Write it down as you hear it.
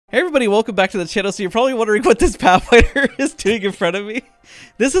Hey everybody, welcome back to the channel. So you're probably wondering what this Pathfinder is doing in front of me.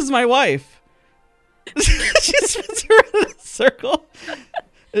 This is my wife. She spins around in a circle.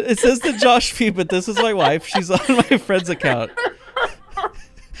 It says the Josh feed, but this is my wife. She's on my friend's account.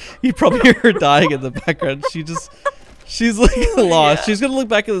 You probably hear her dying in the background. She's like lost. Yeah. She's gonna look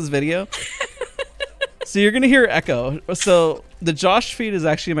back at this video. So you're gonna hear echo. So the Josh feed is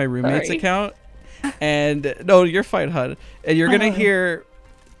actually my roommate's account. And no, you're fine, hon. And you're gonna hear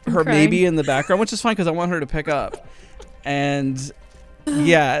her baby in the background, which is fine because I want her to pick up. And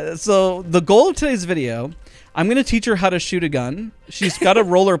yeah, so the goal of today's video, I'm gonna teach her how to shoot a gun. She's got a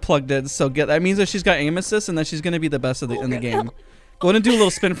roller plugged in, so that means that she's got aim assist and that she's gonna be the best in the game. Go ahead and do a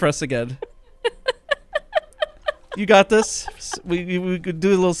little spin for us again. You got this. We could do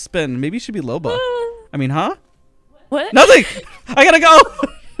a little spin. Maybe you should be Loba. I mean, huh? What? Nothing. I gotta go.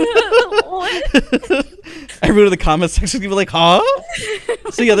 What? Everyone in the comment section will be like, huh?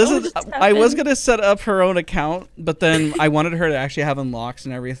 So yeah, this is. I was gonna set up her own account, but then I wanted her to actually have unlocks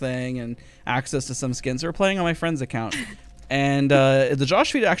and everything and access to some skins. We're playing on my friend's account, and the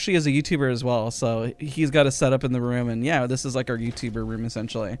Josh feed actually is a YouTuber as well, so he's got a setup in the room, and yeah, this is like our YouTuber room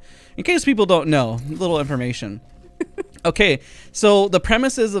essentially. In case people don't know, little information. Okay, so the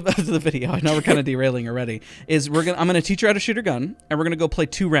premises of the video, I know we're kind of derailing already, is I'm gonna teach her how to shoot her gun, and we're gonna go play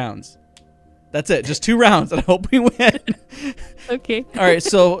 2 rounds. That's it, just 2 rounds, and I hope we win. Okay. All right,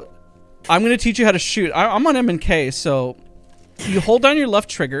 so I'm gonna teach you how to shoot. I'm on M&K, so you hold down your left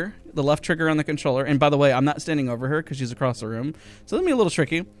trigger, the left trigger on the controller. And by the way, I'm not standing over her because she's across the room, so that'll be a little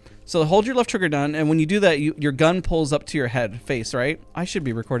tricky. So hold your left trigger down, and when you do that, your gun pulls up to your head, face, right? I should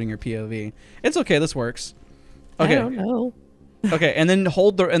be recording your POV. It's okay, this works. Okay. I don't know. Okay, and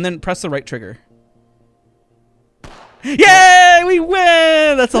then press the right trigger. Yay! We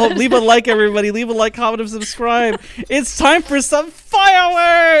win! That's all. Leave a like, everybody. Leave a like, comment, and subscribe. It's time for some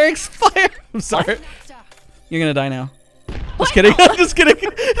fireworks! I'm sorry. You're gonna die now. Just kidding. I'm just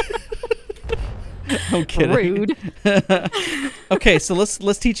kidding. I'm kidding. Rude. Okay, so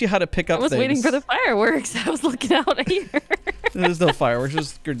let's teach you how to pick up things. I was waiting for the fireworks. I was looking out here. There's no fireworks,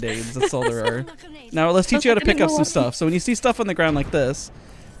 just grenades. That's all there are. Now let's teach you how to pick up some stuff. So when you see stuff on the ground like this,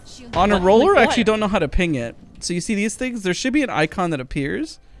 on a roller, I actually don't know how to ping it. So you see these things? There should be an icon that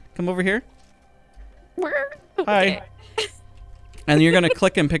appears. Come over here. Where? Hi. And you're gonna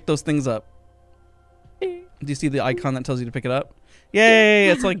click and pick those things up. Do you see the icon that tells you to pick it up? Yay!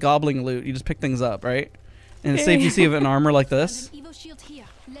 It's like gobbling loot. You just pick things up, right? And say if you see an armor like this.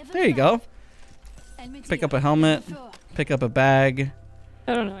 There you go. Pick up a helmet. Pick up a bag.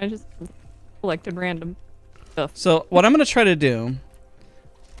 I don't know. I just collected random stuff. So what I'm gonna try to do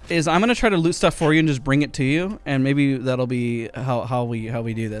is I'm gonna try to loot stuff for you and just bring it to you, and maybe that'll be how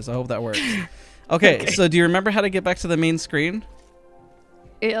we do this. I hope that works. Okay. So do you remember how to get back to the main screen?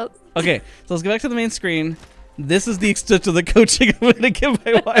 Yes. Okay. So let's get back to the main screen. This is the extent of the coaching I'm gonna give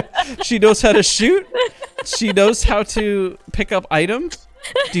my wife. She knows how to shoot. She knows how to pick up items.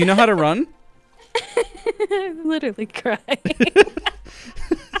 Do you know how to run? I'm literally crying.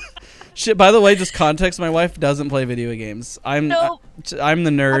 Shit, by the way, just context, my wife doesn't play video games. I'm the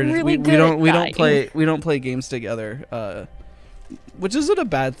nerd. I'm really we don't play games together. Which isn't a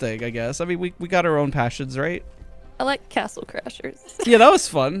bad thing, I guess. I mean, we got our own passions, right? I like Castle Crashers. Yeah, that was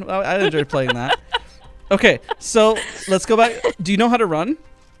fun. I enjoyed playing that. Okay, so let's go back. Do you know how to run?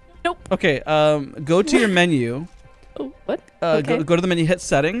 Nope. Okay, go to your menu. Oh, what? Okay. Go to the menu, hit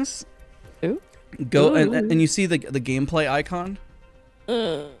settings. Ooh. Go and you see the gameplay icon.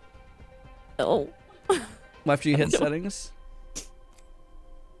 No. After you hit settings.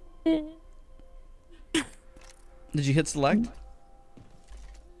 Did you hit select?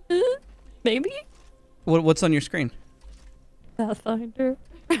 Maybe. What's on your screen? Pathfinder.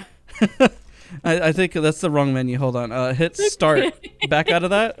 I think that's the wrong menu. Hold on. Hit start. Back out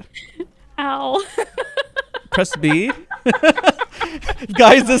of that. Ow. Press B.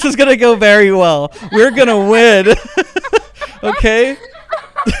 Guys, this is gonna go very well. We're gonna win. Okay.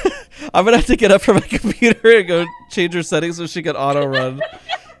 I'm gonna have to get up from my computer and go change her settings so she can auto run.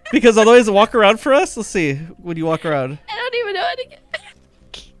 Because otherwise, walk around for us. Let's see. When you walk around, I don't even know how to get.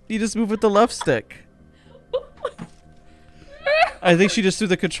 You just move with the left stick. I think she just threw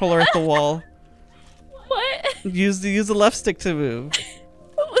the controller at the wall. What? Use the left stick to move.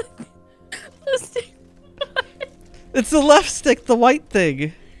 It's the left stick, the white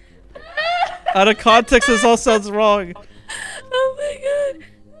thing. Out of context, this all sounds wrong. Oh my god.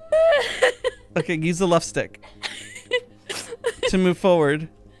 Okay, use the left stick to move forward.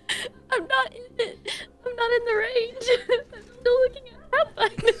 I'm not in it. I'm not in the range. I'm still looking at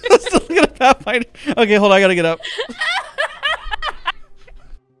Pathfinder. I'm still looking at Pathfinder. Okay, hold on, I gotta get up.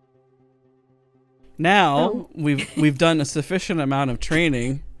 Now we've done a sufficient amount of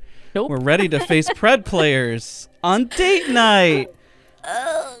training. Nope. We're ready to face Pred players on date night.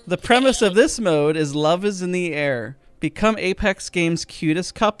 The premise of this mode is love is in the air. Become Apex Games'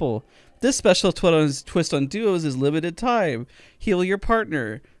 cutest couple. This special twist on duos is limited time. Heal your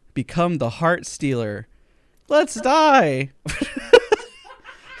partner. Become the heart stealer. Let's die.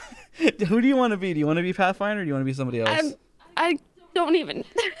 Who do you want to be? Do you want to be Pathfinder or do you want to be somebody else? I don't even.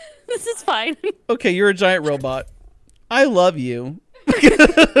 This is fine. Okay, you're a giant robot. I love you.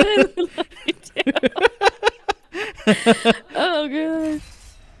 I love you too. Oh,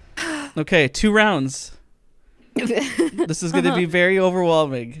 God. Okay, 2 rounds. This is going to be very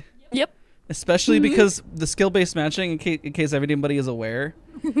overwhelming. Yep. Especially because the skill-based matching, in case everybody is aware,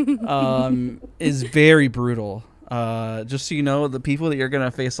 is very brutal. Just so you know, the people that you're going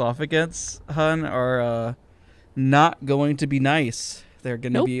to face off against, Hun, are not going to be nice. They're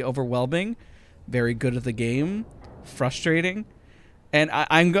going to be overwhelming, very good at the game, frustrating. And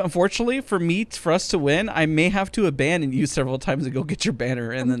unfortunately, for us to win, I may have to abandon you several times and go get your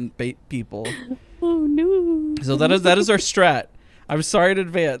banner and then bait people. Oh, no. So that is our strat. I'm sorry in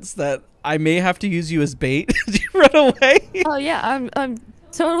advance that I may have to use you as bait to run away. Oh, yeah, I'm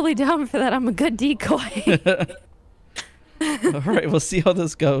totally down for that. I'm a good decoy. All right, we'll see how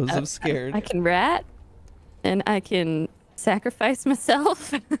this goes. I'm scared. I can rat, and I can sacrifice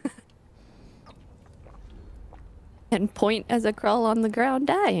myself. And point as I crawl on the ground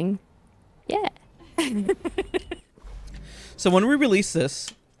dying. Yeah. So when we release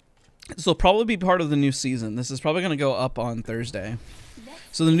this will probably be part of the new season. This is probably going to go up on Thursday.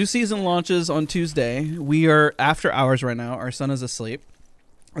 So the new season launches on Tuesday. We are after hours right now. Our son is asleep.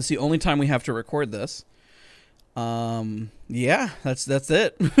 It's the only time we have to record this. Yeah, that's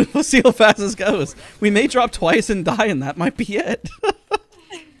it. We'll see how fast this goes. We may drop twice and die, and that might be it.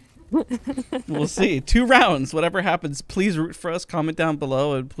 We'll see. 2 rounds. Whatever happens, please root for us. Comment down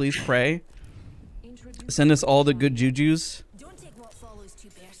below and please pray. Send us all the good jujus.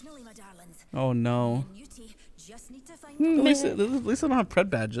 Oh no. At least I don't have Pred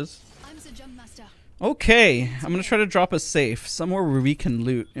badges. Okay, I'm gonna try to drop a safe somewhere where we can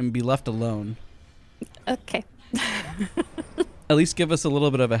loot and be left alone. Okay. At least give us a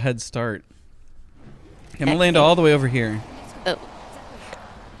little bit of a head start. Okay, I'm gonna land all the way over here. Oh.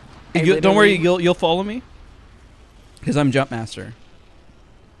 Don't worry, you'll follow me, because I'm jump master.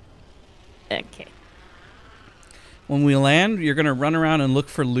 Okay. When we land, you're gonna run around and look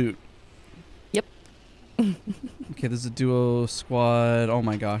for loot. Yep. Okay, there's a duo squad. Oh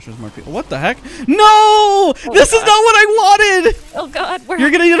my gosh, there's more people. What the heck? No! This is not what I wanted! Oh God, You're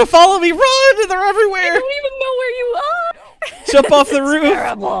gonna need to follow me. Run! They're everywhere! I don't even know where you are! Jump off the roof!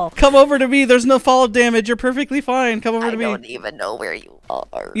 Terrible. Come over to me. There's no fall damage. You're perfectly fine. Come over to me. I don't even know where you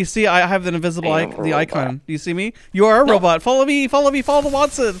are. You see, I have the invisible icon. Do you see me? You are a robot. Follow me. Follow me. Follow the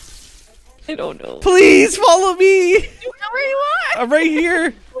Watson. I don't know. Please follow me. You know where you are? I'm right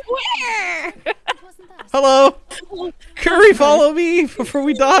here. Where? Hello. Curry, follow me before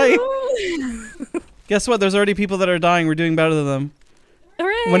we die. Guess what? There's already people that are dying. We're doing better than them.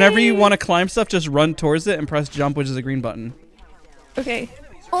 Hooray. Whenever you want to climb stuff, just run towards it and press jump, which is a green button. Okay.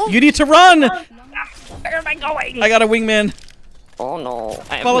 You need to run. Where am I going? I got a wingman. Oh no.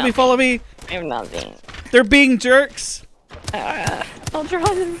 Follow me. Follow me. I have nothing. They're being jerks. I'll draw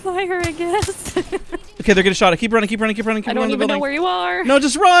the fire, I guess. Okay, they're gonna shot it. Keep running. Keep running. Keep running. Keep I don't running. even know where you are. No,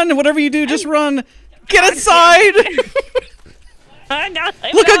 just run. Whatever you do, just run. Get inside.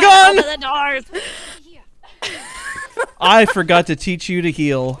 Look, a gun. Open the doors. I forgot to teach you to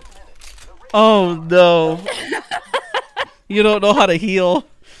heal. Oh no. You don't know how to heal.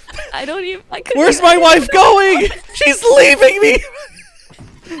 I don't even. Where's my wife going? She's leaving me.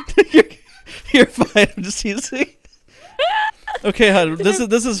 You're fine. I'm just teasing. Okay, hon. This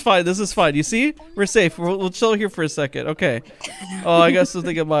is fine. This is fine. You see? We're safe. We'll chill here for a second. Okay. Oh, I got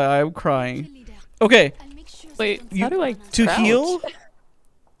something in my eye. I'm crying. Okay. Wait. How do I to crouch? heal?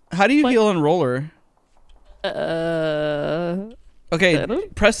 How do you heal on roller? Okay.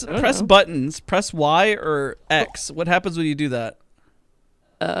 Press buttons. Press Y or X. What happens when you do that?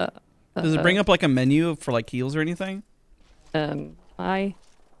 Does it bring up like a menu for like heals or anything? Y,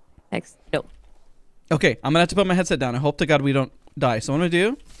 X. No. Okay, I'm gonna have to put my headset down. I hope to God we don't die. So what I'm gonna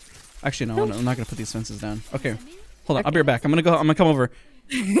do? Actually, no, I'm not gonna put these fences down. Okay, hold on. I'll be right back. I'm gonna come over.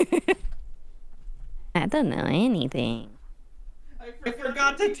 I don't know anything. I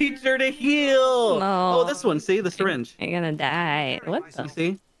forgot to teach her to heal. No. Oh, this one. See the syringe. You're gonna die. What the? You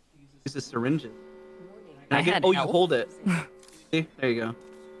see? Use the syringe. You hold it. See? There you go.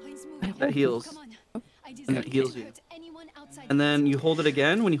 That heals. And that heals you. And then you hold it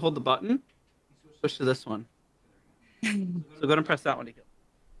again when you hold the button. Switch to this one. So go ahead and press that one to kill.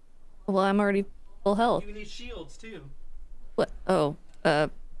 Well, I'm already full health. You need shields too. What? Oh,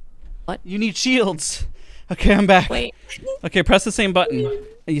 what? You need shields. Okay, I'm back. Wait. Okay, press the same button.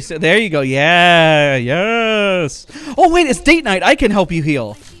 And you said, there you go. Yeah, yes. Oh wait, it's date night. I can help you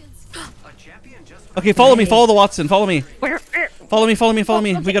heal. Okay, follow me. Follow the Watson. Follow me. Where? Follow me. Follow me. Follow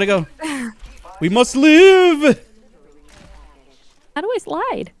me. We gotta go. We must live. How do I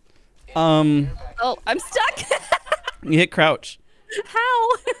slide? Oh, I'm stuck. you hit crouch. How?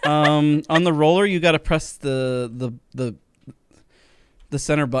 On the roller, you gotta press the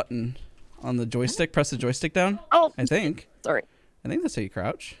center button on the joystick. Press the joystick down. Oh, I think. Sorry. I think that's how you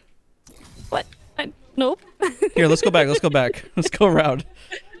crouch. What? Nope. Here, let's go back. Let's go back. Let's go around.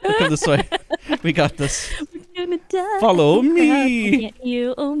 We'll come this way. We got this. We're gonna die. Follow me. Can't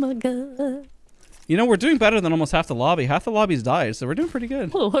you? Oh my god. You know, we're doing better than almost half the lobby. Half the lobby's died, so we're doing pretty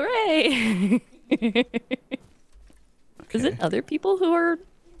good. Oh, hooray! Okay. Is it other people who are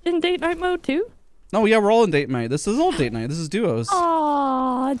in date night mode too? No, yeah, we're all in date night. This is all date night. This is duos.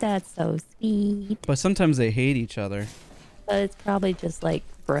 Oh, that's so sweet. But sometimes they hate each other. But it's probably just like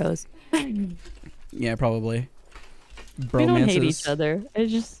bros. Yeah, probably. Bromances. We don't hate each other. I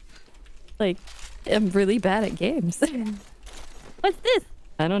just like am really bad at games. What's this?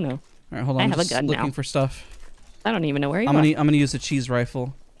 I don't know. All right, hold on. I I'm have a just gun looking now. for stuff. I don't even know where you are. I'm gonna use a cheese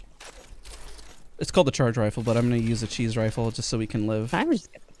rifle. It's called the charge rifle, but I'm gonna use a cheese rifle just so we can live. I'm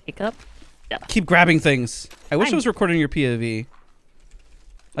just gonna pick up. Keep grabbing things. I wish I was recording your POV.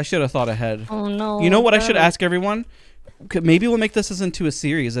 I should have thought ahead. Oh no. You know what I should ask everyone? Maybe we'll make this into a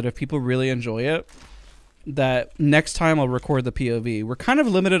series that if people really enjoy it, that next time I'll record the POV. We're kind of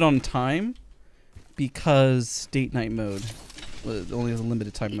limited on time because date night mode only has a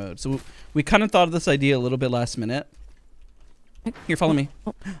limited time mode. So we kind of thought of this idea a little bit last minute. Here, follow me.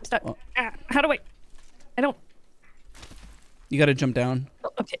 Oh, stop. How do I don't. You got to jump down. Oh,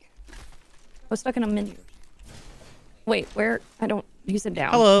 okay. I was stuck in a menu. Wait, where? I don't. You said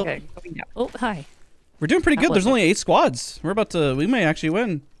down. Hello. Okay, going down. Oh, hi. We're doing pretty good. There's only 8 squads. We're about to. We may actually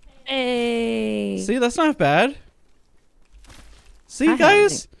win. Hey. See, that's not bad. See,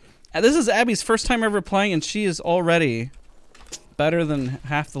 guys, this is Abby's first time ever playing, and she is already better than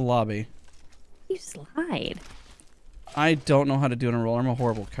half the lobby. You slide. I don't know how to do it in a roller. I'm a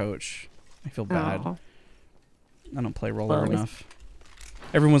horrible coach. I feel bad. Oh. I don't play roller enough.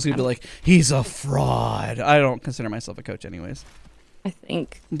 Everyone's gonna be like, he's a fraud. I don't consider myself a coach anyways. I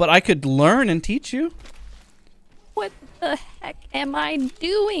think. But I could learn and teach you. What the heck am I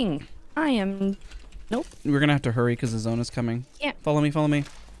doing? I am. Nope. We're gonna have to hurry because the zone is coming. Yeah. Follow me, follow me.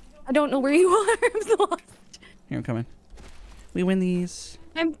 I don't know where you are. I'm so lost. Here, I'm coming. We win these.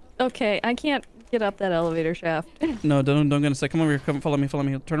 I'm okay. I can't get up that elevator shaft. No, don't get a sec. Come over here. Come, follow me, follow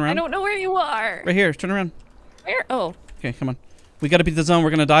me. Turn around. I don't know where you are. Right here. Turn around. Where? Oh. Okay, come on. We gotta beat the zone.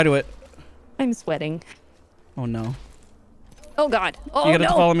 We're gonna die to it. I'm sweating. Oh no. Oh god. Oh You gotta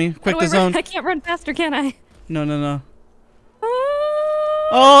no. follow me. Quick, the zone. I can't run faster, can I? No, no, no.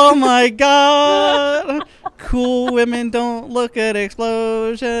 Oh my god! Cool women don't look at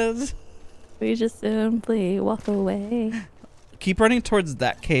explosions. We just simply walk away. Keep running towards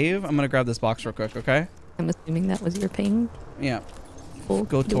that cave. I'm gonna grab this box real quick, okay? I'm assuming that was your ping. Yeah.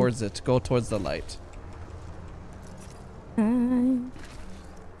 Go towards it. Go towards the light. We're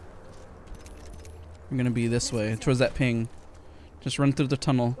gonna be this way, towards that ping. Just run through the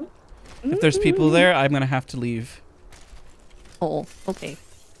tunnel. If there's people there, I'm gonna have to leave. Oh, okay.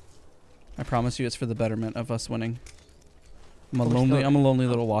 I promise you, it's for the betterment of us winning. I'm a lonely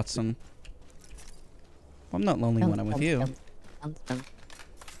little Watson. Well, I'm not lonely when I'm with you.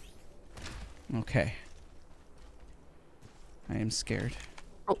 Okay. I am scared.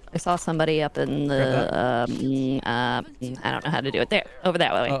 Oh, I saw somebody up in the I don't know how to do it. There, over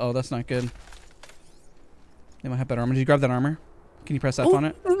that way. Uh-oh, that's not good. They might have better armor. Did you grab that armor? Can you press F on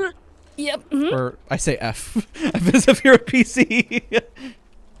it? Yep. Or I say F. As if you're a PC.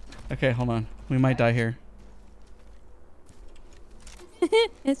 Okay, hold on. We might die here.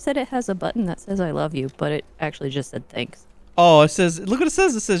 It said it has a button that says I love you, but it actually just said thanks. Oh, it says, look what it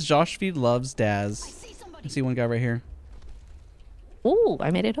says. It says Josh Feed loves Daz. I see one guy right here. Oh,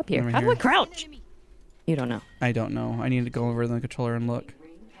 I made it up here. Over How do here. I crouch? You don't know. I don't know. I need to go over the controller and look.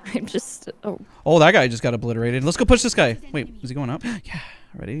 I'm just. Oh, Oh, that guy just got obliterated. Let's go push this guy. Wait, is he going up? Yeah.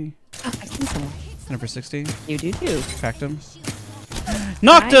 Ready? I see someone. Number 60. You do too. Cracked him.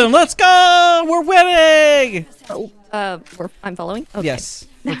 Knocked him. Let's go. We're winning. Oh, I'm following. Okay. Yes,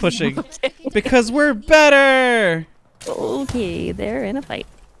 we're pushing Okay. because we're better. Okay, they're in a fight.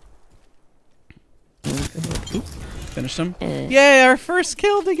 Finished him. Eh. Yay, our first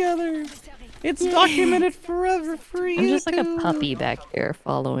kill together. It's documented forever for you. I'm just like a puppy back here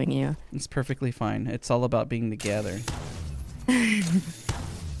following you. It's perfectly fine. It's all about being together.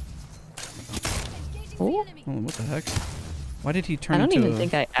 Oh, what the heck? Why did he turn I don't into even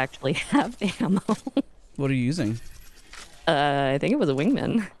think I actually have ammo. What are you using? I think it was a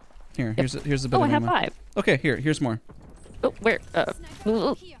wingman. Here's a bit Oh, of I have ammo. 5. Okay, here's more. Oh, where?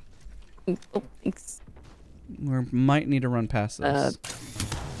 Oh, thanks. We might need to run past this.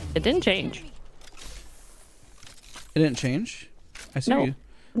 It didn't change. It didn't change? I see No. you.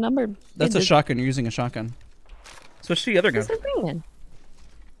 Numbered. That's a shotgun. You're using a shotgun. Switch to the other gun. This is wingman.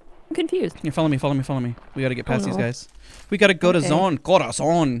 I'm confused. Here, follow me. We gotta get past these no. guys. We gotta go to Okay. zone.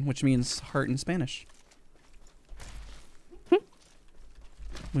 Corazon, which means heart in Spanish.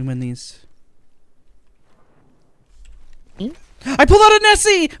 We win these. Me? I pulled out a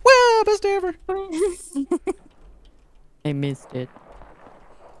Nessie! Wow, best day ever. I missed it.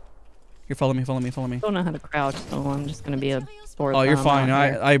 Here, follow me. I don't know how to crouch, so I'm just gonna be a sore Oh, you're thumb fine. out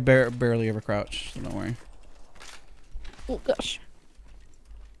here. I barely ever crouch, so don't worry. Oh gosh.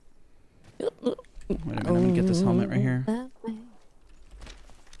 Wait a minute, let me get this helmet right here.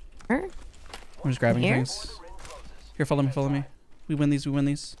 Her? I'm just grabbing Here? things. Here, follow me. We win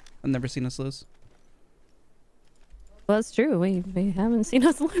these. I've never seen us lose. Well, that's true. We haven't seen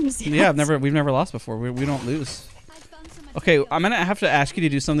us lose yet. Yeah, we've never lost before. We don't lose. Okay, I'm gonna have to ask you to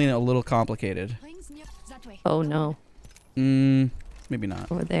do something a little complicated. Oh no. Maybe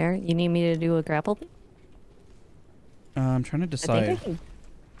not. Over there. You need me to do a grapple thing? I'm trying to decide.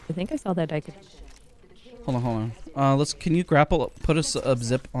 I think I saw that I could. Hold on. Can you grapple? Put a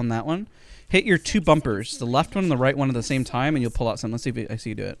zip on that one. Hit your 2 bumpers, the left one and the right one at the same time, and you'll pull out something. Let's see if I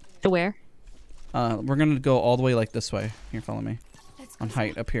see you do it. To where? We're gonna go all the way like this way. Here, follow me. On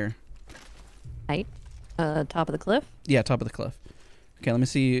height up here. Height? Top of the cliff? Yeah, top of the cliff. Okay, let me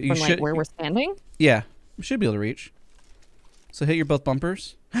see. You From should. like where we're standing? Yeah, you should be able to reach. So hit your both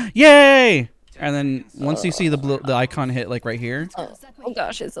bumpers. Yay! And then once you see the icon hit like right here, Oh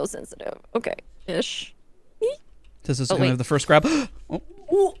gosh, it's so sensitive. Okay, ish. this is Oh, kind wait. of the first grab. Oh.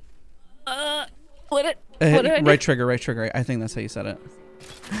 Ooh. What did I do? Right trigger. I think that's how you said it.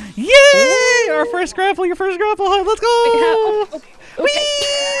 Yay! Our first grapple, your first grapple. Let's go! Okay.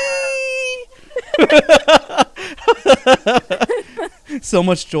 So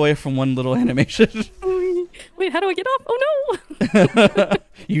much joy from one little animation. Wait, how do I get off? Oh no!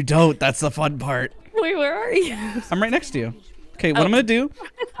 You don't. That's the fun part. Wait, where are you? I'm right next to you. Okay, what I'm gonna do?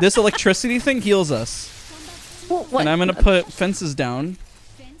 This electricity thing heals us, What? and I'm gonna put fences down.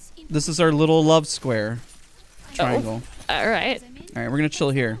 This is our little love square triangle. All right. All right, we're gonna chill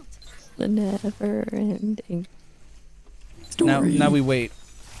here. The never-ending story. Now we wait,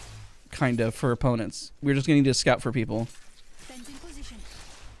 kind of, for opponents. We're just gonna need to scout for people.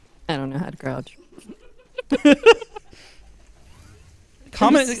 I don't know how to crouch.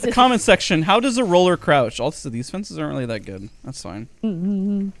 Comment section. How does a roller crouch? Also, these fences aren't really that good. That's fine.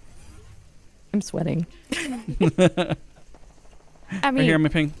 I'm sweating. I Right mean, here, I'm a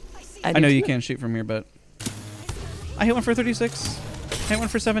ping. I do know you too. can't shoot from here, but I hit one for 36. I hit one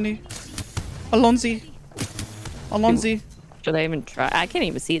for 70. Alonzi. Should I even try? I can't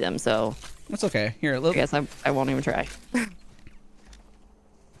even see them, so That's okay. Here, I guess I won't even try.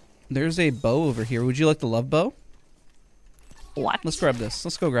 there's a bow over here. Would you like the love bow? What? Let's grab this.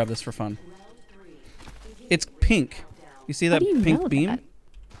 Let's go grab this for fun. It's pink. You see How that do you pink know beam? that?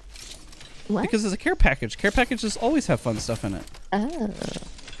 What? Because it's a care package. Care packages always have fun stuff in it. Oh,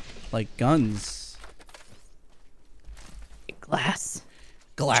 Like guns. glass.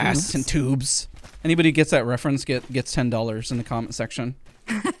 Glass and tubes. Anybody who gets that reference gets $10 in the comment section.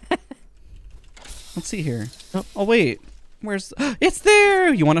 Let's see here. Oh wait. Where's it's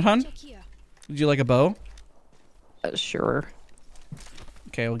there! You want it, hun? Would you like a bow? Sure.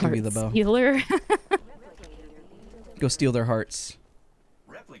 Okay, I'll give you the bow. Healer. Go steal their hearts.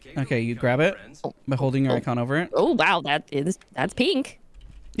 Okay, you grab it by holding your icon over it. Oh wow, that's pink.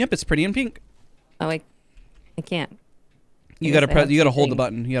 Yep, it's pretty in pink. Oh, I can't. You guess gotta I have you gotta two hold the things.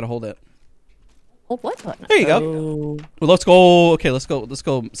 button. You gotta hold it. Hold what button? There you go. go. Well, let's go. Okay, let's go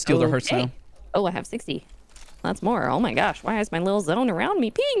steal their hearts Okay. now. Oh, I have 60. That's more. Oh my gosh, why is my little zone around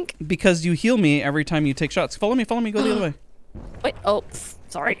me pink? Because you heal me every time you take shots. Follow me, go the other way. Wait, oh,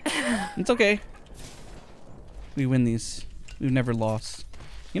 sorry. It's okay. We win these. We've never lost.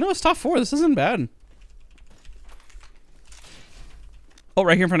 You know, it's top 4. This isn't bad. Oh,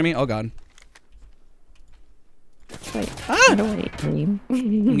 right here in front of me. Oh, God. Wait, Ah! how do I aim?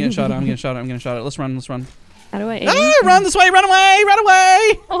 I'm getting shot at. Let's run. How do I aim? Ah, run this way. Run away.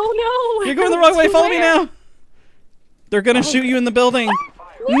 Oh no! You're going the wrong way. To Follow me where? now. They're going to shoot you in the building.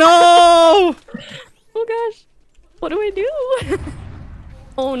 No! Oh gosh. What do I do?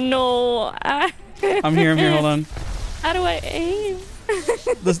 Oh no. I'm here. Hold on. How do I aim?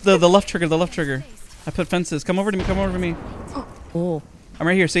 The left trigger. I put fences. Come over to me. Oh. I'm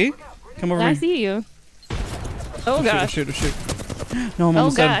right here, see? Come over to I me. see you. Oh gosh. Shoot. No, I'm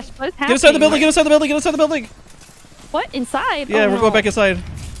almost dead. Gosh. What is happening? Get inside the building. What? Inside? Yeah, oh, we're going back inside.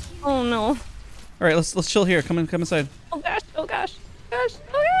 Oh no. All right, let's chill here. Come inside. Oh gosh.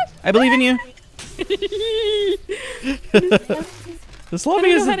 I believe in you. This lobby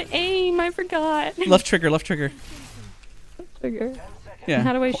I don't is know how to aim. I forgot. left trigger. Trigger. Yeah. And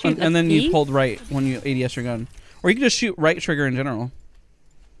how do I shoot? And then P? you hold right when you ADS your gun, or you can just shoot right trigger in general.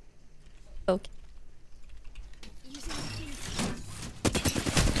 Okay.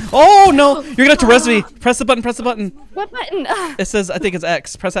 Oh no! You're gonna have to res me. Press the button. What button? It says, I think it's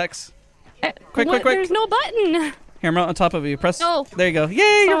X. Press X. Quick. There's no button. Here, I'm on top of you. Press. Oh. There you go.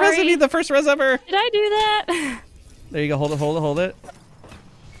 Yay! You're resing me. The first res ever. Did I do that? There you go. Hold it.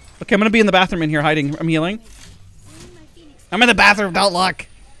 Okay, I'm gonna be in the bathroom in here hiding. I'm healing. I'm in the bathroom. Don't look.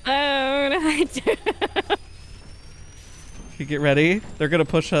 Oh, I do. Okay, get ready. They're gonna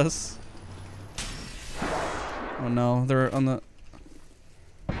push us. Oh no, they're on the.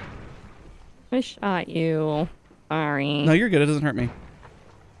 I shot you. Sorry. No, you're good. It doesn't hurt me.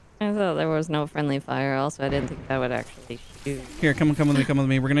 I thought there was no friendly fire. Also, I didn't think that would actually shoot. Here, come with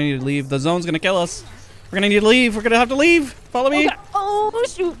me. We're gonna need to leave. The zone's gonna kill us. We're gonna need to leave. We're gonna have to leave. Follow me. Oh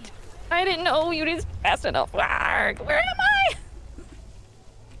shoot! I didn't know you didn't fast enough. Where am I?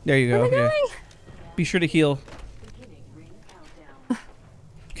 There you go. Where am I Okay. going? Be sure to heal.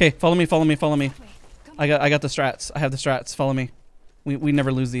 Okay, follow me. I got the strats. I have the strats. Follow me. We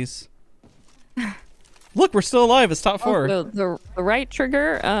never lose these. Look, we're still alive. It's top 4. Oh, the right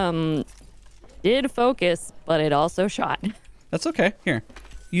trigger did focus, but it also shot. That's okay. Here,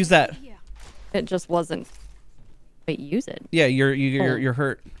 use that. It just wasn't. Wait, use it. Yeah, you're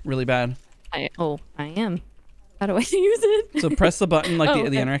hurt really bad. I am. How do I use it? So press the button like the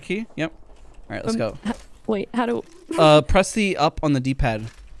okay. enter key. Yep. All right, let's go. Wait, how do? Press the up on the D-pad.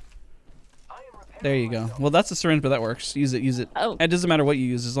 There you go. Well, that's a syringe, but that works. Use it. Oh. It doesn't matter what you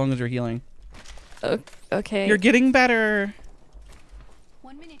use as long as you're healing. Okay. You're getting better.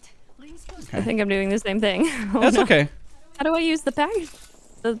 1 minute. Okay. I think I'm doing the same thing. Oh, That's no. okay. How do I use the package?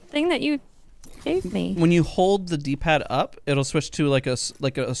 The thing that you gave me. When you hold the D-pad up, it'll switch to like a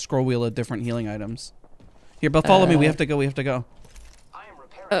scroll wheel of different healing items. Here, but follow me. We have to go.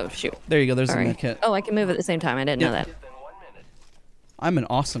 Oh shoot. There you go. There's the Sorry. med kit. Oh, I can move at the same time. I didn't know that. I'm an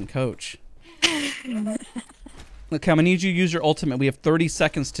awesome coach. Look, I'm gonna need you to use your ultimate. We have 30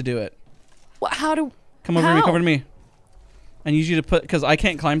 seconds to do it. How do? Come over to me. I need you to put, because I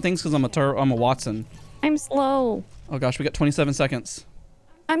can't climb things because I'm a Watson. I'm slow. Oh gosh, we got 27 seconds.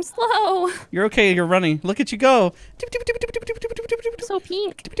 I'm slow. You're okay. You're running. Look at you go. I'm so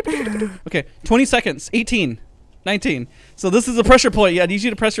pink. Okay, 20 seconds. 18, 19. So this is a pressure point. Yeah, I need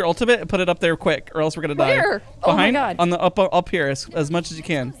you to press your ultimate and put it up there quick, or else we're gonna die. Where? Oh my Behind, god. on the up here as much as you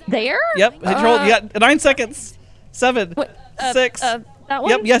can. There? Yep. Hit your ult. You got 9 seconds. 7, 6. That one?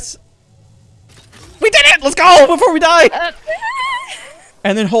 Yep. Yes. We did it. Let's go before we die.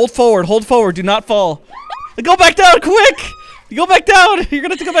 And then hold forward. Do not fall. Go back down, quick. Go back down. You're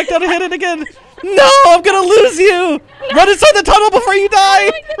gonna have to go back down and hit it again. No, I'm gonna lose you. Run inside the tunnel before you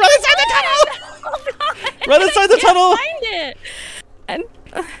die. Run inside the tunnel. Run inside the tunnel. Find it. And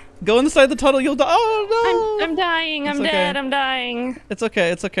Go inside the tunnel. You'll die. Oh no. I'm dying. I'm okay. dead. I'm dying. It's okay.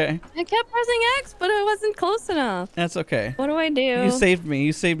 It's okay. I kept pressing X, but I wasn't close enough. That's okay. What do I do? You saved me.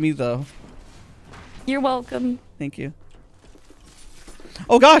 You saved me though. You're welcome. Thank you.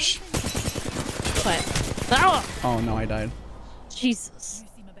 Oh gosh. What? Oh, Oh no, I died. Jesus.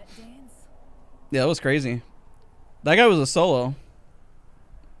 Yeah, that was crazy. That guy was a solo.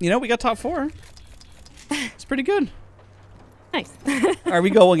 You know, we got top 4. It's pretty good. Nice. All right, we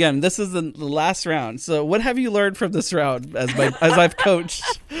go again. This is the last round. So, what have you learned from this round as I've coached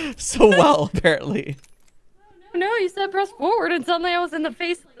so well, apparently? No, you said press forward, and suddenly I was in the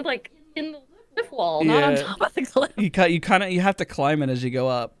face, like in the cliff wall, not on Yeah. top of the cliff. You have to climb it as you go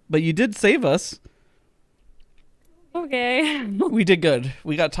up. But you did save us. Okay. We did good.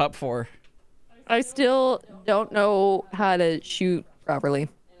 We got top 4. I still don't know how to shoot properly,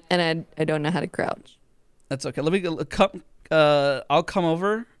 and I don't know how to crouch. That's okay. Let me come. I'll come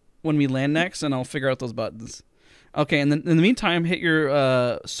over when we land next, and I'll figure out those buttons. Okay, and then in the meantime, hit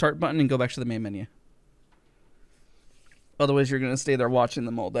your start button and go back to the main menu. Otherwise, you're gonna stay there watching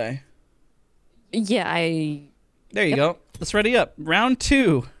them all day. Yeah, There you go. Let's ready up. Round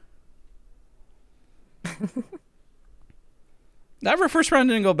 2. That first round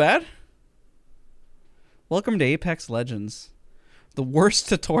didn't go bad. Welcome to Apex Legends. The worst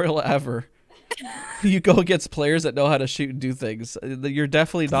tutorial ever. You go against players that know how to shoot and do things. You're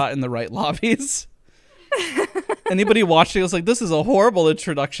definitely not in the right lobbies. Anybody watching was like, this is a horrible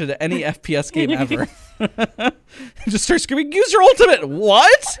introduction to any FPS game ever. Just start screaming, use your ultimate.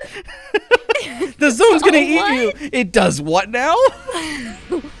 What? The zone's gonna eat you. It does what now?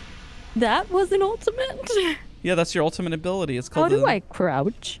 That was an ultimate? Yeah, that's your ultimate ability. It's How called do I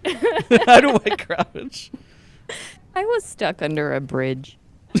crouch? How do I crouch? I was stuck under a bridge.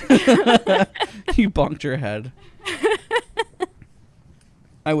 You bonked your head.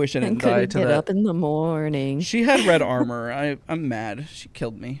 I wish I didn't die couldn't to get that. up in the morning. She had red armor. I'm mad. She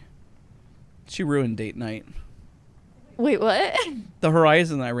killed me. She ruined date night. Wait, what? The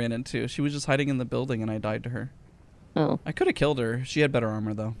Horizon I ran into. She was just hiding in the building and I died to her. Oh, I could have killed her. She had better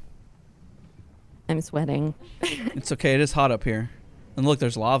armor though. I'm sweating. It's okay. It is hot up here. And look,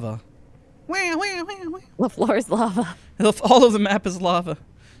 there's lava. The floor is lava. All of the map is lava.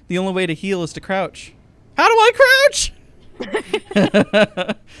 The only way to heal is to crouch. How do I crouch?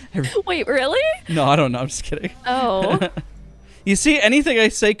 Wait, really? No, I don't know. I'm just kidding. Oh. You see, anything I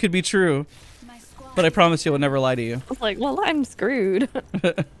say could be true, My squad. but I promise you I will never lie to you. I was like, well, I'm screwed.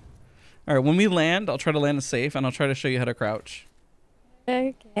 All right, when we land, I'll try to land safe, and I'll try to show you how to crouch.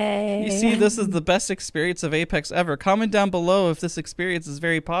 Okay. You see, this is the best experience of Apex ever. Comment down below if this experience is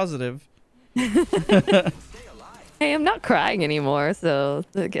very positive. Hey, I'm not crying anymore, so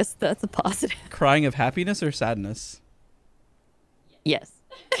I guess that's a positive. Crying of happiness or sadness? Yes.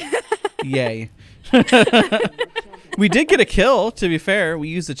 Yay. We did get a kill, to be fair. We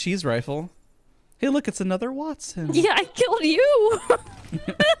used a cheese rifle. Hey, look, it's another Watson. Yeah, I killed you.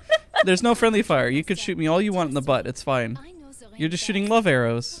 There's no friendly fire. You could shoot me all you want in the butt. It's fine. I know the You're just shooting love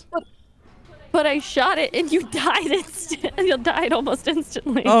arrows. But I shot it and you died you died almost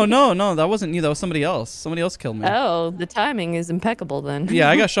instantly. Oh, no, that wasn't you. That was somebody else. Somebody else killed me. Oh, the timing is impeccable then. Yeah,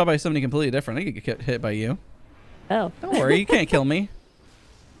 I got shot by somebody completely different. I could get hit by you. Oh. Don't worry, you can't kill me.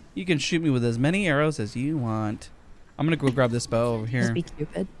 You can shoot me with as many arrows as you want. I'm gonna go grab this bow over Just here. be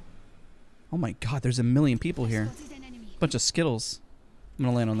Cupid. Oh my god, there's a million people here. spotted an enemy. Bunch of Skittles. I'm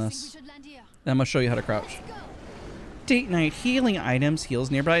gonna land on I think we this. should land here. Then I'm gonna show you how to crouch. Let's go. Date night healing items, heals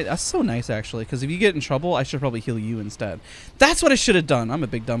nearby. That's so nice actually, because if you get in trouble, I should probably heal you instead. That's what I should have done. I'm a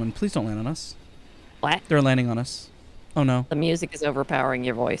big dumb and please don't land on us. What? They're landing on us. Oh no, The music is overpowering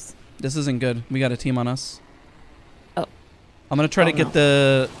your voice. this isn't good. We got a team on us. Oh. I'm gonna try to Oh, get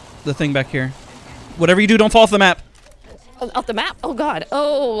no. the thing back here. Whatever you do, don't fall off the map. Oh, off the map? Oh god.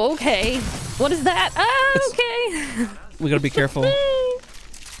 Oh, okay. What is that? Ah, okay. We gotta be careful. You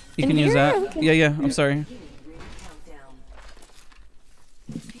In can use here? that. Okay. Yeah, I'm sorry.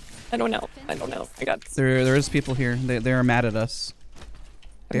 I don't know. I got There is people here. They are mad at us.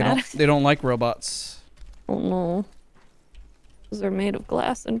 Mad? They don't like robots. Oh no. Those are made of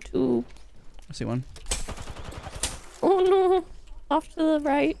glass and tube. I see one. Oh no. Off to the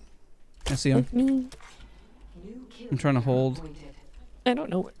right I see him. with me. I'm trying to hold. I don't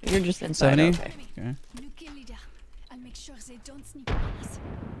know. You're just inside. 70. Okay. Okay. New kill leader. I'll make sure they don't sneak up on us.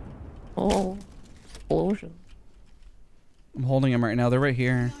 Oh. Explosion. I'm holding them right now. They're right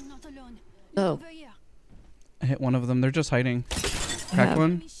here. You're not alone. Oh. Over here. I hit one of them. They're just hiding. Cracked have-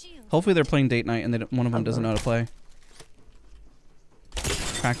 one. Enemy shield. Hopefully they're playing date night and one of them doesn't know how to play.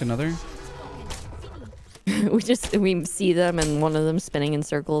 Cracked another. we see them and one of them spinning in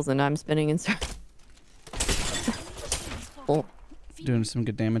circles and I'm spinning in circles. Oh. Doing some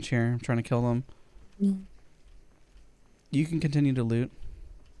good damage here. I'm trying to kill them. Mm. You can continue to loot.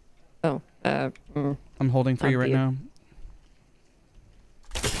 Oh. I'm holding for Thank you right you. now.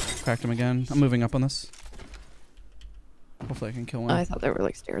 Cracked him again. I'm moving up on this. Hopefully I can kill one. I thought there were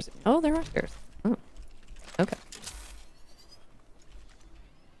like stairs. Oh, there are stairs. Oh. Okay.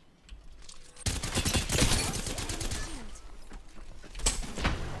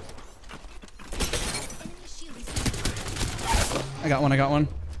 Enemy shield is I got one.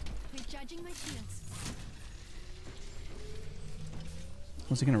 recharging my shields.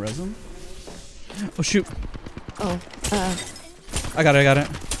 Was he gonna res him? Oh shoot. Oh. I got it.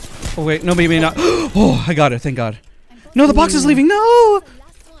 Oh wait, nobody may not. Oh, I got it, thank God. No, the box is leaving, no! The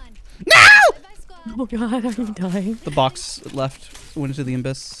last one. No! Bye-bye, squad. Oh god, I'm dying. The box left, went into the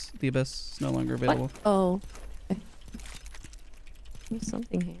abyss. The abyss is no longer available. What? Oh. Okay. There's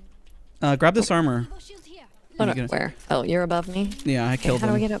something here. Grab this armor. Evo shield here. Oh, no, You gonna- where? Oh, you're above me? Yeah, I Okay, killed how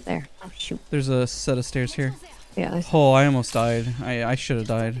do I him. get up there? Oh, shoot. There's a set of stairs here. Yeah, I Oh, I almost died. I should have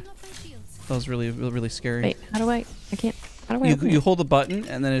died. Picking up my shields. That was really scary. Wait, how do I can't. How do I open You it? hold the button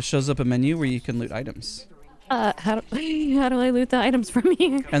and then it shows up a menu where you can loot items. How do I loot the items from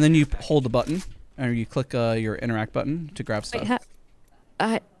here? And then you hold the button, or you click your interact button to grab stuff.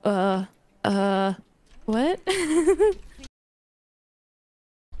 Wait, what?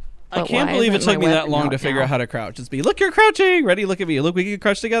 I can't believe it took me that long to figure out how to crouch. Just be, look, you're crouching. Ready? Look at me. Look, we can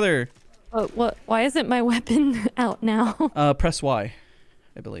crouch together. What? Why isn't my weapon out now? Press Y,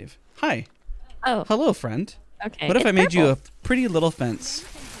 I believe. Hi. Oh. Hello, friend. Okay. What if I made you a pretty little fence?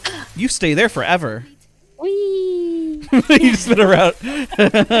 You stay there forever. Whee! You spin around.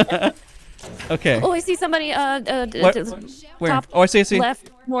 Okay. Oh, I see somebody. Where? Top, Oh, I see. left,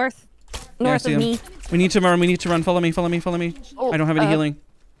 north, Yeah, I north see of him. me. We need to run. We need to run. Follow me. Follow me. Follow me. Oh, I don't have any healing.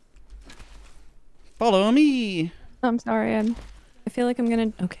 Follow me. I'm sorry. I feel like I'm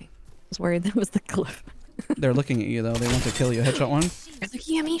gonna. Okay. I was worried that was the cliff. They're looking at you though. They want to kill you. Headshot one. I was like,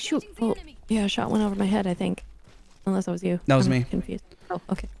 yeah, me shoot. Oh, yeah, I shot one over my head. I think. Unless that was you. That was I'm me. Confused. Oh,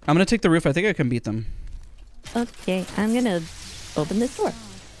 okay. I'm gonna take the roof. I think I can beat them. Okay, I'm gonna open this door.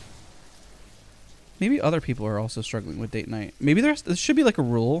 Maybe other people are also struggling with date night. Maybe there should be like a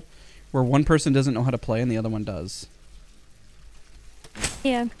rule where one person doesn't know how to play and the other one does.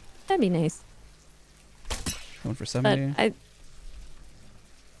 Yeah, that'd be nice. Going for But 70. I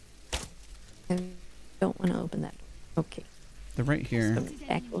don't want to open that door. Okay. They're right here. Something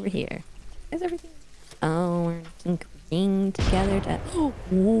back over here. Is everything? Oh, we're tinkering together to.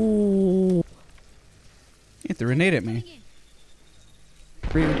 Ooh. He threw a nade at me.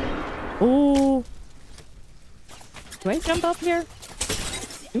 Rude. Oh. Do I jump up here?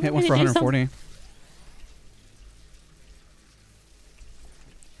 Hit one for 140.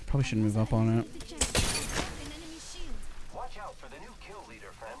 Probably shouldn't move up on it.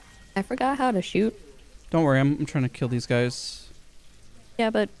 I forgot how to shoot. Don't worry, I'm trying to kill these guys. Yeah,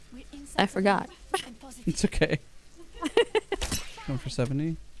 but I forgot. It's okay. Going for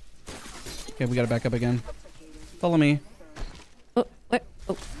 70. Okay, we gotta back up again. Follow me. Oh, where?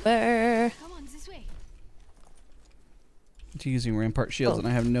 Oh, where? Come on, this way. I'm using rampart shields and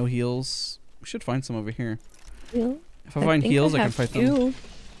I have no heals. We should find some over here. Heal? If I find heals, I can fight them.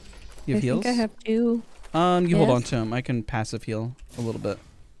 You have heals? I think I have two. You hold Yes. on to them. I can passive heal a little bit.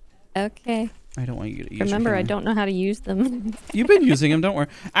 Okay. I don't want you to use Remember, your I healing. don't know how to use them. You've been using them, don't worry.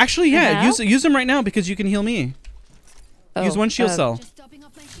 Actually, yeah, Now? use them right now because you can heal me. Use one shield cell. Just topping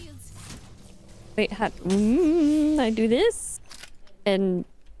up my shields. Wait, how? I do this? And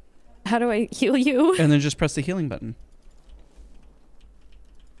how do I heal you? And then just press the healing button.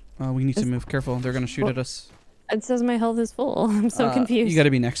 We need to move careful. They're going to shoot at us. It says my health is full. I'm so confused. You got to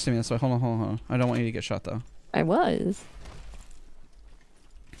be next to me. That's why. Hold on. I don't want you to get shot, though. I was.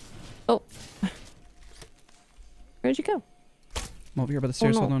 Oh. Where'd you go? I'm over here by the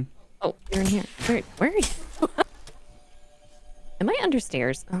stairs. no. Hold on. Oh, you're in here. Where are you? Am I under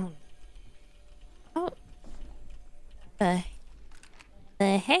stairs? Oh. Oh. The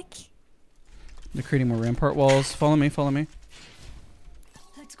heck? They're creating more rampart walls. Follow me.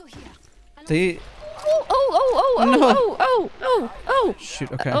 Let's go here. They... Oh.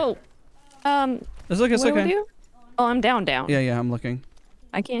 Shoot, okay. It's okay, it's what do I okay. do? Oh, I'm down. Yeah, I'm looking.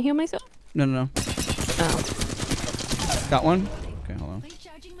 I can't heal myself? No. Oh. Got one? Okay, hold on.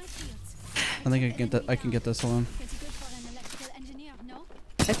 Recharging my shields. I think I can get this. Hold on. Pretty good for an electrical engineer, no?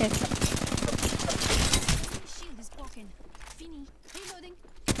 Okay. Shield is broken. Fini. Reloading.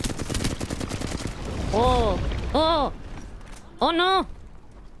 Oh no!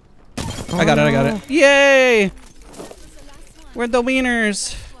 I got it. Yay! We're the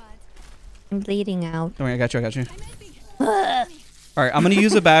wieners. I'm bleeding out. Don't worry, I got you. Alright, I'm gonna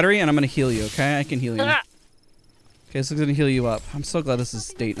use a battery and I'm gonna heal you, okay? I can heal you. Okay, this is gonna heal you up. I'm so glad this is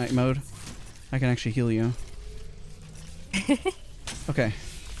date night mode. I can actually heal you. Okay.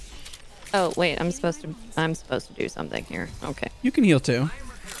 Oh wait, I'm supposed to do something here. Okay. You can heal too.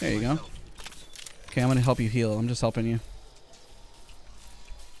 There you go. Okay, I'm gonna help you heal. I'm just helping you.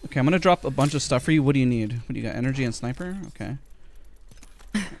 Okay, I'm gonna drop a bunch of stuff for you. What do you need? What do you got? Energy and sniper? Okay.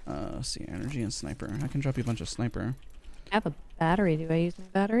 Let's see, energy and sniper. I can drop you a bunch of sniper. I have a battery. Do I use my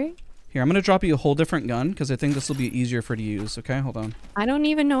battery? Here, I'm gonna drop you a whole different gun because I think this will be easier for you to use. Okay, hold on. I don't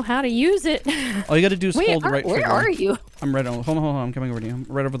even know how to use it. All you gotta do is hold the right where trigger. are you? I'm right on. Hold on. I'm coming over to you. I'm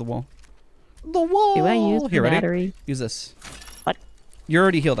right over the wall. The wall. Do I use the Here, ready? battery? Use this. What? You're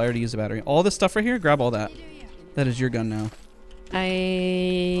already healed. I already used the battery. All this stuff right here, grab all that. That is your gun now.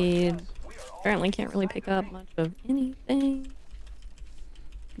 I apparently can't really pick up much of anything.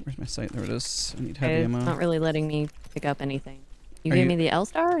 Where's my sight? There it is. I need heavy It's ammo. not really letting me pick up anything. You Are gave you- me the L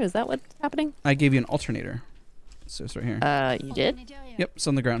star? Is that what's happening? I gave you an alternator. So it's right here. You did? Yep, it's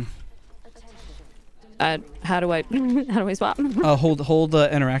on the ground. How do I how do I swap? Hold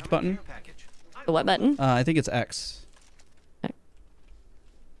the interact button. The what button? I think it's X.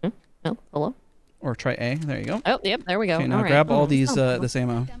 No, hello? Or try A. There you go. Oh, yep, there we go. Okay, now All right. grab all Oh, these oh, this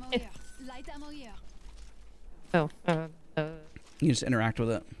ammo. Ammo here. Light ammo here. Oh, You just interact with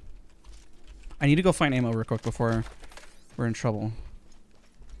it. I need to go find ammo real quick before we're in trouble.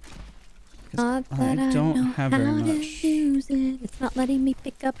 'Cause I don't have very much. It's not letting me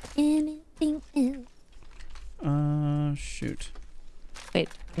pick up anything else. Shoot. Wait,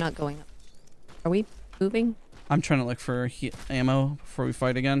 I'm not going up. Are we moving? I'm trying to look for ammo before we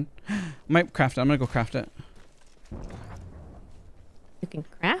fight again. Might craft it. I'm gonna go craft it. You can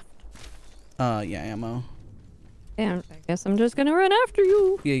craft? Yeah, ammo. Yeah, I guess I'm just gonna run after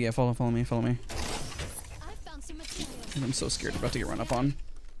you. Yeah, follow me. I found some materials. And I'm so scared about to get run up on.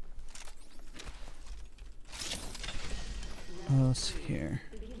 Let's see here.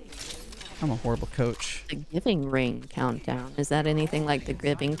 I'm a horrible coach. The giving ring countdown. Is that anything like the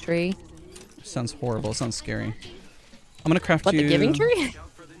giving tree? Sounds horrible. Sounds scary. I'm gonna craft What, you. the giving tree?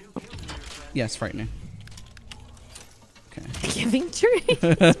 Yeah, it's frightening. Okay. The giving tree?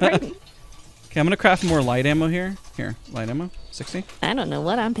 It's frightening. Okay, I'm gonna craft more light ammo here. Here, light ammo, 60. I don't know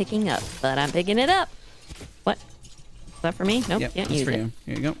what I'm picking up, but I'm picking it up. What? Is that for me? Nope, Yep, can't that's use for it. you.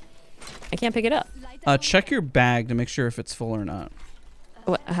 Here you go. I can't pick it up. Check your bag to make sure if it's full or not.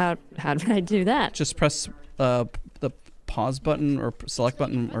 What, how did I do that? Just press the pause button or select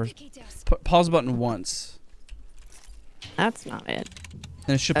button or pause button once, That's not it.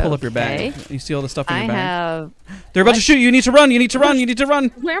 and it should pull up your bag. Okay. You see all the stuff in I your bag. have... They're about to shoot you. You need to run. You need to run. You need to run.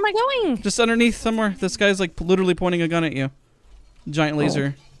 Where am I going? Just underneath somewhere. This guy's like literally pointing a gun at you. Giant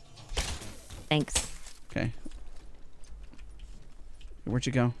laser. Thanks. Okay. Where'd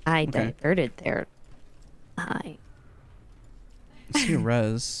you go? I Okay. diverted there. Hi. I see a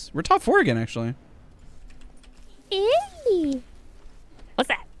res. We're top 4 again, actually. What's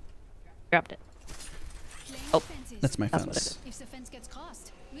that? Dropped it. Oh, That's my That's what fence. if the fence gets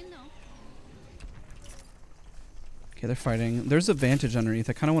crossed, we'll know. Okay, they're fighting. There's a vantage underneath.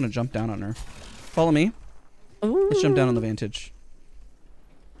 I kind of want to jump down on her. Follow me. Let's jump down on the vantage.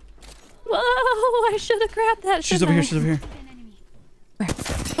 Whoa! I should have grabbed that. She's over here. She's over here. An enemy. Where?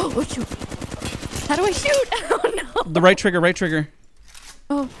 Oh, shoot! How do I shoot? Oh no! The right trigger. Right trigger.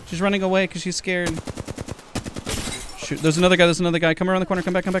 Oh. She's running away because she's scared. Shoot. There's another guy. There's another guy. Come around the corner.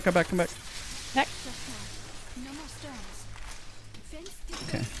 Come back. Come back. Come back. Come back. Heck. No more stones. Fence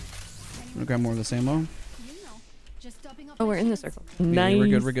Okay. I'm gonna grab more of this ammo. You'll know. Just stopping off Oh, my we're in the shields. circle. Yeah, Nice. we're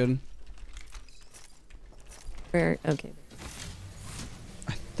good. We're good. Where? Okay.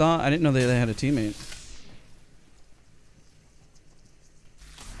 I didn't know they had a teammate.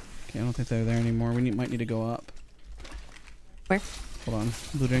 Okay, I don't think they're there anymore. We might need to go up. Where? Hold on.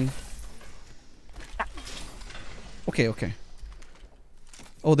 Looting. Okay, okay.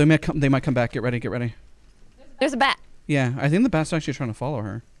 Oh, they might come back. Get ready, get ready. There's a bat. Yeah, I think the bat's actually trying to follow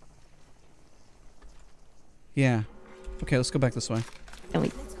her. Yeah. Okay, let's go back this way. And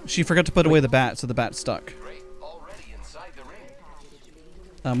we. She forgot to put away the bat, so the bat's stuck.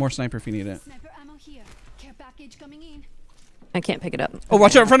 More sniper if you need it. Sniper ammo here. Care package coming in. I can't pick it up. Oh,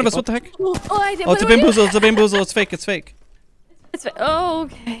 watch out in front of us. What the heck? Oh, I did. Oh, it's a bamboozle. It's a bamboozle. It's fake. It's fake. It's oh,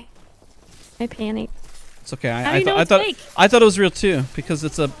 okay. I panicked. It's okay. How do you know it's fake? I thought it was real too because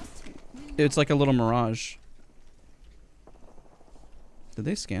it's like a little mirage. Did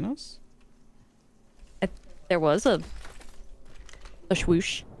they scan us? There was a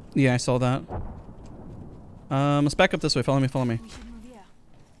swoosh. Yeah, I saw that. Let's back up this way. Follow me. Follow me. We should move here.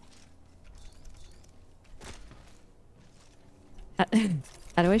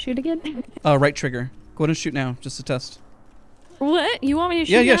 How do I shoot again? Right trigger. Go ahead and shoot now, just to test. What? You want me to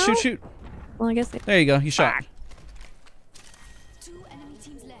shoot? Yeah, now? shoot. Well, I guess. There you go. You shot. 2 enemy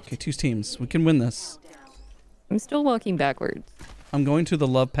teams left. Okay, 2 teams. We can win this. I'm still walking backwards. I'm going to the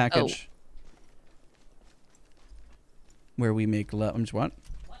love package. Where we make love. What?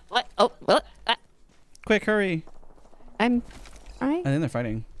 What? Oh, what? Quick, hurry. I'm. I think they're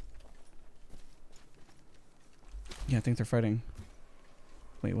fighting. Yeah, I think they're fighting.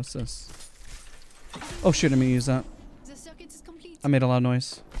 Wait, what's this? Oh shoot, I'm gonna use that. The circuit is complete. I made a loud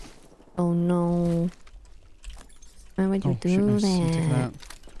noise. Oh no. Why would you Oh do shoot, nice. Let me take that?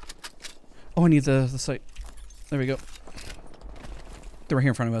 that. Oh, I need the site. There we go. They're right here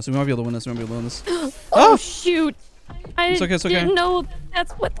in front of us. We might be able to win this. We might be able to win this. Oh shoot! I It's okay, it's okay. didn't know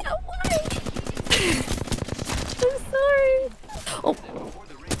that's what that was. I'm sorry. Oh.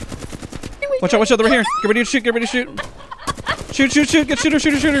 Watch out, they're right here. Get ready to shoot, get ready to shoot. Shoot. Get shooter. I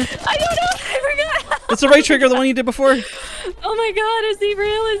don't know. I forgot. That's the right trigger, the one you did before. Oh my god, is he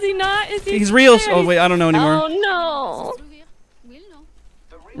real? Is he not? Is he He's real. there? Oh wait, I don't know anymore. Oh no. Through here. We'll know.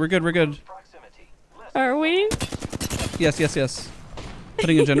 We're good. Are we? Yes, yes, yes.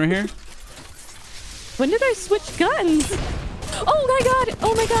 Putting a gen right here. When did I switch guns? Oh my god!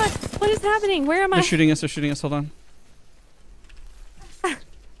 Oh my god! What is happening? Where am I? They're shooting us. They're shooting us. Hold on.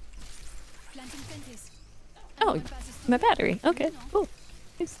 Planting fences. Oh, my battery. Okay, cool.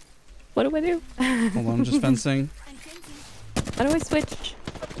 Nice. What do I do? Hold on. I'm just fencing. I'm fencing. How do I switch?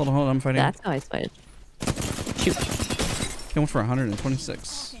 Hold on. Hold on. I'm fighting. That's how I switch. Shoot. Going for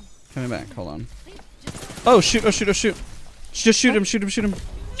 126. Coming back. Hold on. Oh shoot! Oh shoot! Oh shoot! Just shoot him! Shoot him! Shoot him!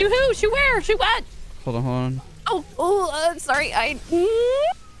 Shoot who? Shoot where? Shoot what? Hold on. Hold on. Oh, sorry.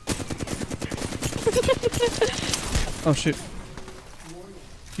 Oh shoot!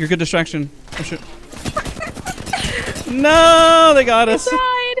 You're a good distraction. Oh shoot! No, they got us.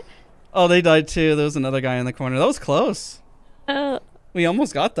 I died. Oh, they died too. There was another guy in the corner. That was close. We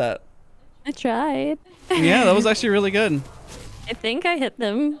almost got that. I tried. Yeah, that was actually really good. I think I hit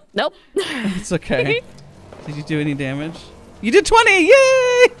them. Nope. It's okay. Did you do any damage? You did 20! Yay!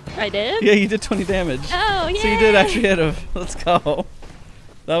 I did? Yeah, you did 20 damage. Oh, yeah. So you did actually hit him. Let's go.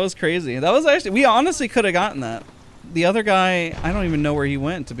 That was crazy. That was actually... We honestly could have gotten that. The other guy, I don't even know where he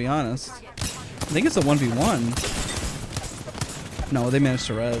went, to be honest. I think it's a 1v1. No, they managed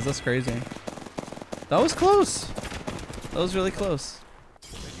to res. That's crazy. That was close. That was really close.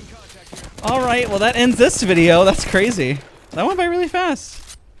 Alright, well that ends this video. That's crazy. That went by really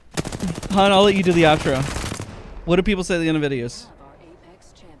fast. Hun, I'll let you do the outro. What do people say at the end of videos?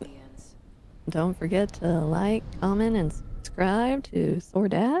 Don't forget to like, comment, and subscribe to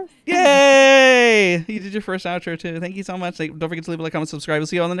Swordaz. Yay! You did your first outro too. Thank you so much. Don't forget to leave a like, comment, subscribe. We'll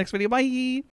see you on the next video. Bye!